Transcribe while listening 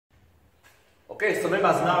Okay, so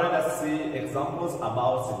members, now let us see examples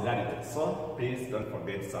about similarity. So please don't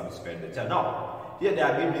forget to subscribe to the channel. Now, here they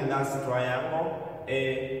are giving us triangle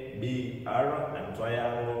ABR and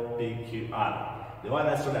triangle PQR. They want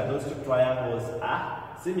us to show that those two triangles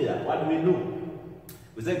are similar. What do we do?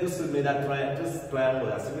 We say these triangles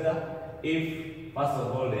are similar if, first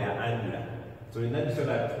of all, they are angular. So we need to show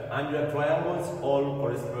that angular triangles, all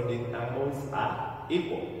corresponding angles are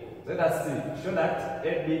equal. So let us see, show that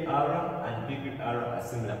ABR and PQR are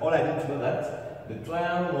similar. All I need to know that the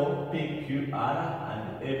triangle PQR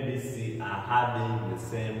and ABC are having the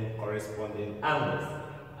same corresponding angles.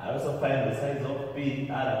 I also find the size of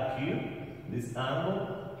PRQ, this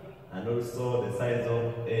angle, and also the size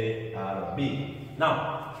of ARB.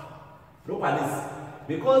 Now, look at this.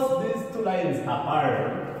 Because these two lines are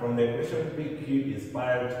parallel, from the equation PQ is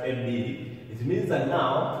parallel to AB, it means that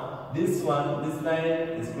now this line is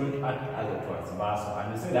going to act as a transversal.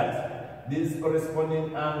 And you say that these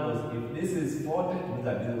corresponding angles, if this is 40, it means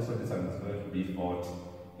that this one is going to be 40.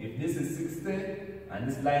 If this is 60, and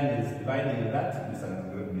this line is dividing that, this one is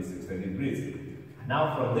going to be 60 degrees.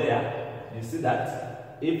 Now from there, you see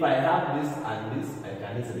that if I have this and this, I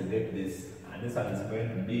can easily get this. And this one is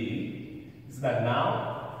going to be, is that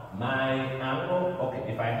now my angle,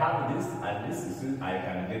 okay, if I have this and this, I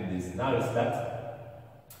can get this. Now it's that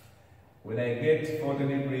when I get 40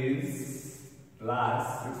 degrees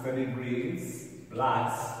plus 60 degrees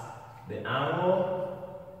plus the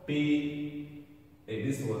angle P,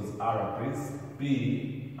 this was R, please,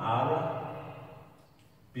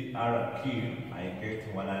 PRQ, I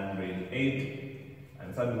get 180.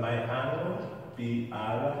 And so my angle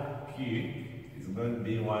PRQ is going to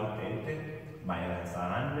be 180 minus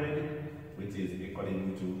 100, which is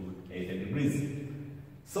equaling to 80 degrees.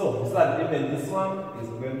 So that even this one is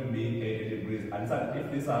going to be 80 degrees, and so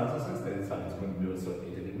if this one is also 60, this one is going to be also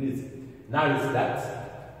 80 degrees. Now is that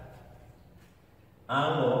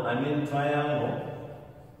angle,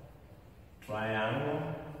 triangle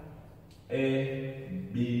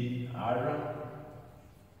ABR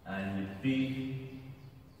and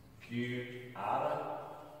PQR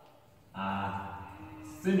are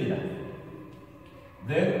similar.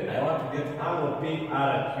 Then I want to get angle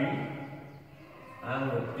PRQ.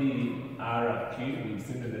 Angle PRQ is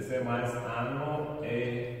simply the same as angle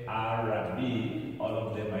ARB. All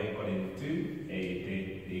of them are equal to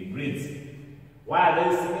 80 degrees. Why are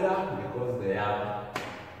they similar? Because they have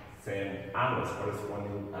same angles,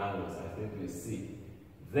 corresponding angles. I think you see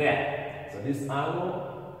there. So this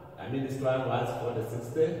angle, this triangle has 40,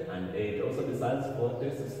 60, and 80. Also this has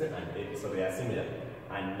 40, 60, and 80. So they are similar.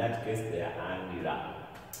 And in that case, they are angular.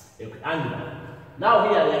 Now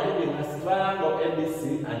here they are giving us triangle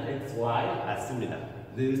ABC and XY are similar.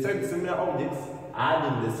 The same similar objects are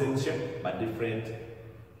in the same shape but different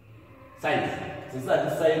size. So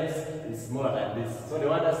this side is smaller than this. So they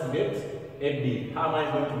want us to get AB. How am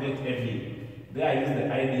I going to get AB? They are using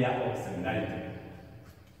the idea of similarity.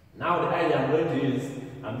 Now the idea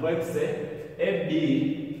I'm going to say AB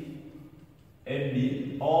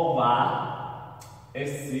over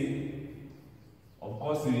SC. Of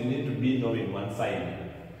course, you need to be knowing one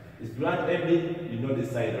side. If you want AB, you know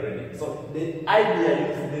this side already. So the idea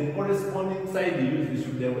is the corresponding side you use,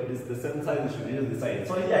 it's the same side, you should use the side.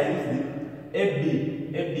 So here I use the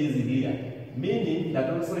AB. AB is here. Meaning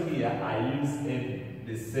that also here I use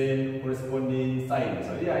the same corresponding side.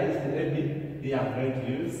 So here I use the AB, here I'm going to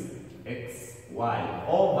use XY.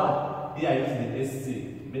 Over here I use the SC.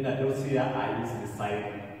 Meaning that also here I use the side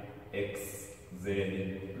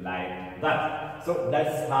XZ like that. So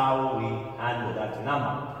that's how we handle that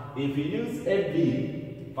number. If you use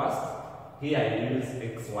AB first, here I use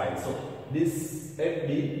XY. So this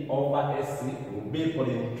AB over SC will be equal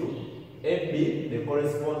to AB, the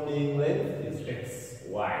corresponding length is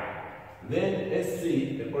XY. Then SC,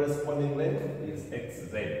 the corresponding length is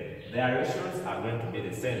XZ. Their ratios are going to be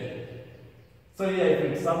the same. So here if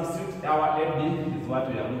we substitute our AB is what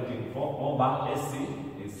we are looking for, over SC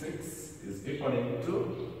is 6 is equal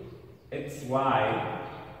to XY,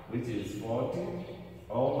 which is 40,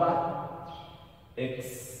 over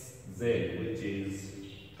XZ, which is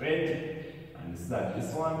 20. And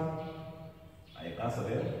this one, I cancel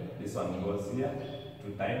them. This one goes here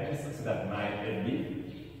 2 times, so that my AB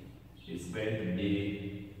is going to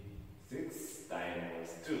be 6 times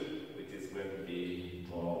 2, which is going to be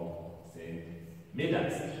 12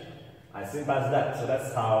 centimeters. As simple as that. So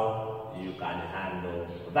that's how you can handle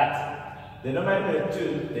that. The number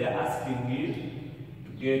 2, they are asking you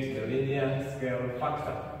to get the linear scale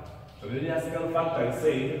factor. So the linear scale factor is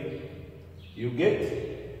saying you get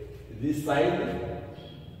this side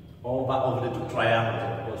over the two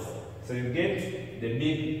triangles, of course. So you get the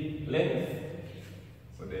big length,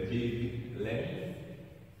 so the big length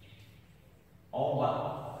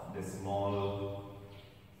over the small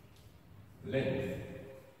length.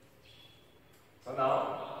 So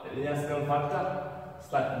now the linear scale factor,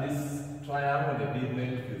 start this triangle, the big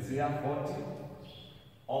length is here 40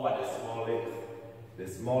 over the small length. The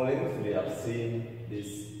small length we have seen this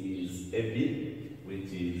is AB,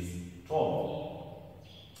 which is 12.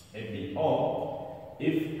 AB, or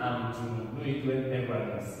if I'm to do it when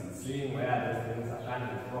everyone is seeing where those things are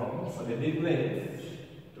coming from, so the big length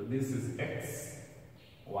to this is X,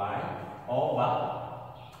 Y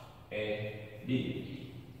over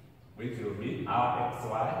AB, which will be our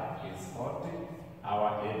XY is 40,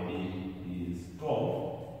 our AB is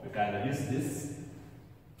 12. We can use this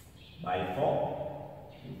by 4.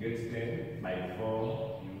 You get 10, by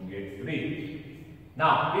 4, you get 3.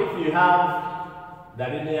 Now, if you have the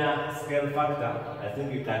linear scale factor, I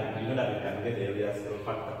think you know that you can get the area scale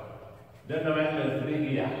factor. Then the number 3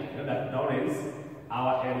 here, you know that nowadays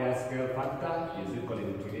our area scale factor is equal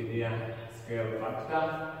to linear scale factor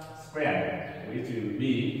squared, which will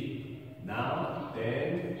be now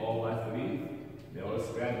 10 over 3, the whole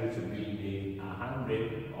square, which will be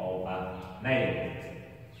 100 over 9.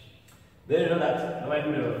 Then you know that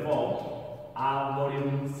number 4, our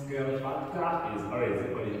volume scale factor is always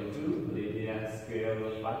equal to linear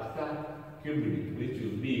scale factor cubic, which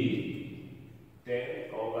will be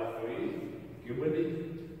 10 over 3 cubic,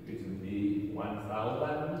 which will be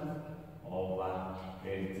 1000 over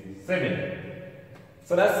 27.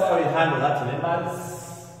 So that's how we handle that, members.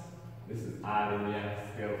 This is our linear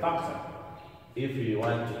scale factor. If you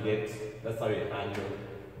want to get, that's how we handle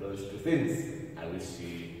those two things. I wish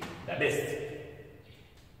you the best.